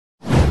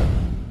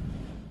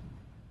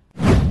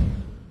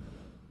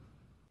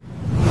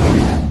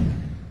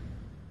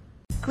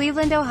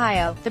Cleveland,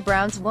 Ohio. The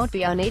Browns won't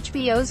be on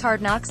HBO's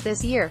Hard Knocks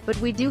this year, but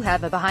we do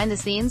have a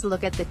behind-the-scenes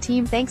look at the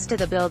team thanks to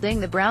the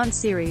Building the Browns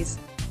series.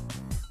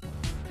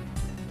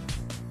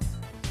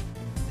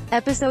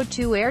 Episode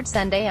 2 aired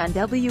Sunday on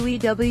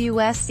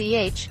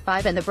WEWS Ch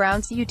 5 and the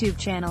Browns YouTube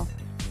channel.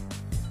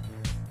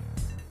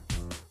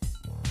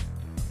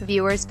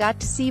 Viewers got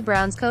to see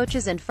Browns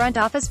coaches and front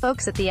office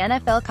folks at the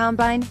NFL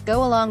Combine,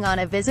 go along on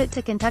a visit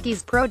to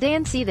Kentucky's Pro Day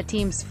and see the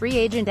team's free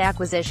agent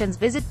acquisitions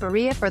visit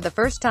Berea for the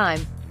first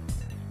time.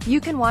 You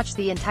can watch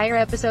the entire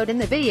episode in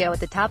the video at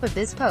the top of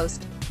this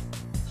post.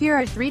 Here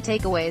are 3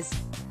 takeaways.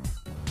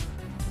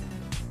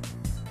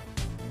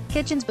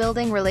 Kitchens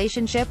building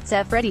relationships.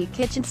 Freddie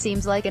Kitchens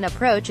seems like an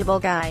approachable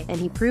guy, and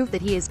he proved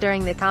that he is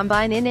during the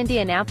Combine in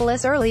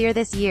Indianapolis earlier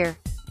this year.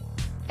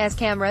 As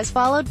cameras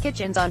followed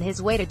Kitchens on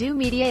his way to do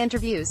media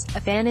interviews, a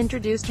fan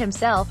introduced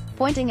himself,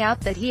 pointing out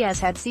that he has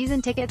had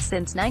season tickets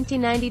since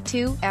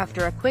 1992.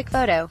 After a quick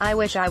photo, "I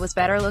wish I was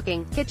better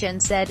looking,"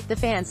 Kitchens said. The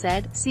fan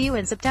said, "See you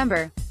in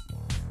September.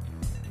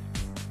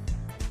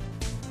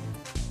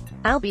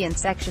 I'll be in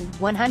section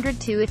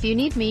 102 if you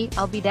need me.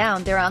 I'll be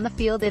down there on the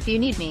field if you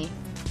need me,"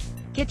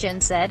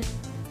 Kitchens said.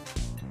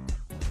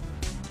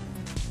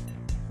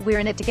 "We're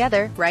in it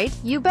together, right?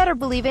 You better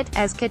believe it."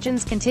 As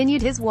Kitchens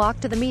continued his walk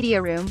to the media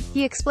room,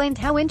 he explained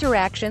how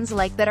interactions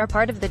like that are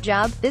part of the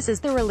job. "This is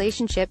the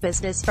relationship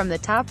business from the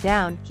top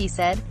down," he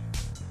said.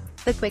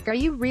 "The quicker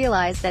you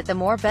realize that, the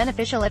more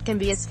beneficial it can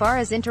be as far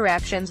as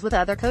interactions with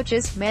other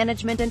coaches,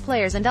 management and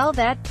players and all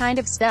that kind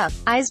of stuff."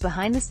 Eyes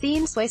behind the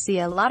scenes. So I see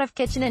a lot of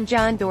Kitchen and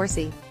John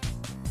Dorsey.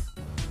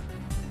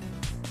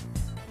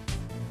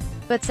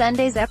 But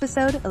Sunday's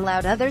episode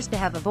allowed others to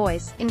have a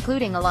voice,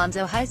 including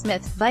Alonzo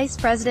Highsmith, Vice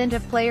President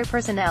of Player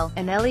Personnel,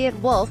 and Elliot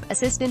Wolf,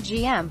 Assistant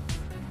GM.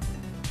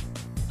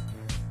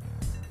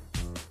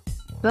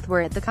 Both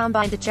were at the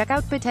Combine to check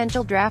out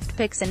potential draft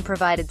picks and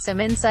provided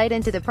some insight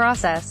into the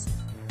process.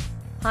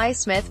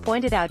 Highsmith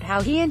pointed out how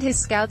he and his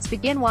scouts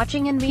begin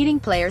watching and meeting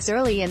players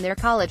early in their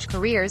college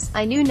careers.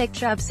 "I knew Nick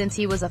Chubb since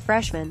he was a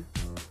freshman.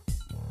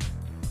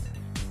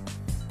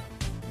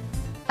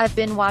 I've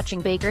been watching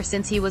Baker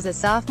since he was a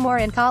sophomore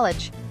in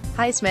college,"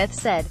 Highsmith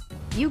said.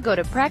 "You go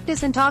to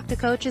practice and talk to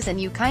coaches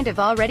and you kind of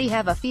already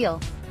have a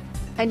feel.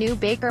 I knew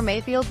Baker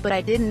Mayfield but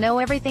I didn't know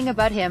everything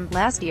about him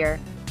last year.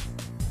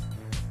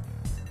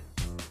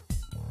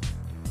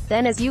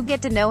 Then as you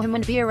get to know him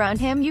and be around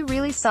him, you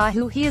really saw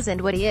who he is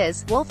and what he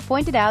is." Wolf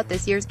pointed out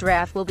this year's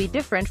draft will be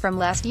different from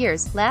last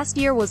year's. "Last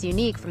year was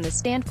unique from the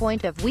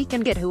standpoint of we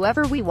can get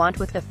whoever we want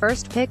with the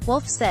first pick,"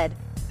 Wolf said.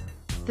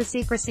 "The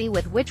secrecy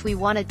with which we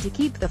wanted to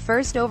keep the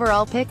first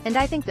overall pick, and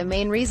I think the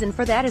main reason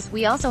for that is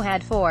we also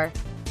had 4.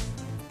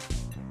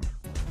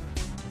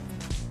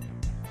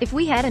 If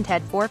we hadn't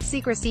had 4,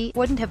 secrecy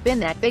wouldn't have been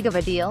that big of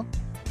a deal.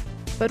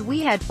 But we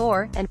had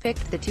 4, and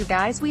picked the 2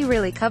 guys we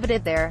really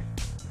coveted there.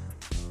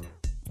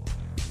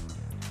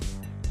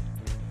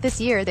 This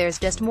year there's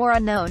just more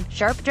unknown."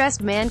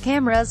 Sharp-dressed man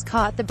cameras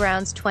caught the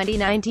Browns'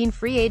 2019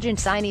 free agent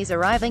signees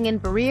arriving in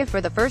Berea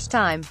for the first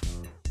time.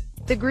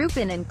 The group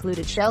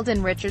included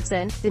Sheldon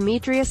Richardson,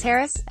 Demetrius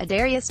Harris,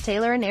 Adarius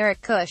Taylor and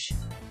Eric Cush.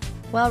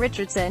 While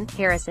Richardson,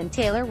 Harris and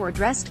Taylor were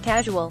dressed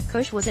casual,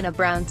 Cush was in a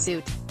brown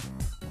suit.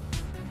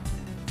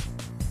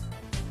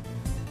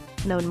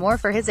 Known more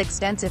for his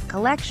extensive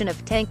collection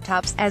of tank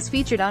tops, as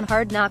featured on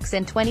Hard Knocks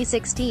in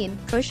 2016,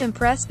 Cush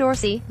impressed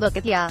Dorsey. "Look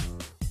at ya,"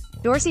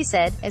 Dorsey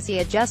said, as he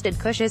adjusted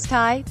Cush's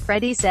tie.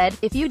 Freddie said,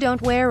 "If you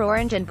don't wear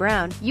orange and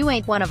brown, you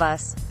ain't one of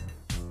us,"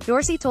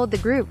 Dorsey told the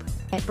group.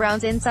 At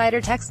Browns Insider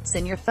texts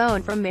in your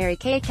phone from Mary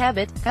Kay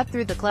Cabot, cut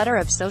through the clutter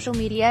of social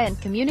media and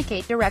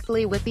communicate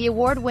directly with the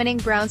award-winning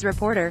Browns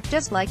reporter,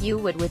 just like you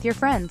would with your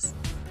friends.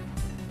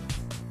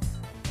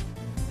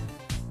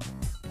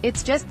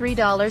 It's just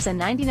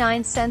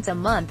 $3.99 a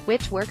month,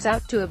 which works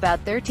out to about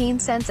 13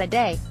 cents a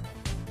day.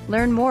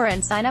 Learn more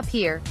and sign up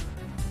here.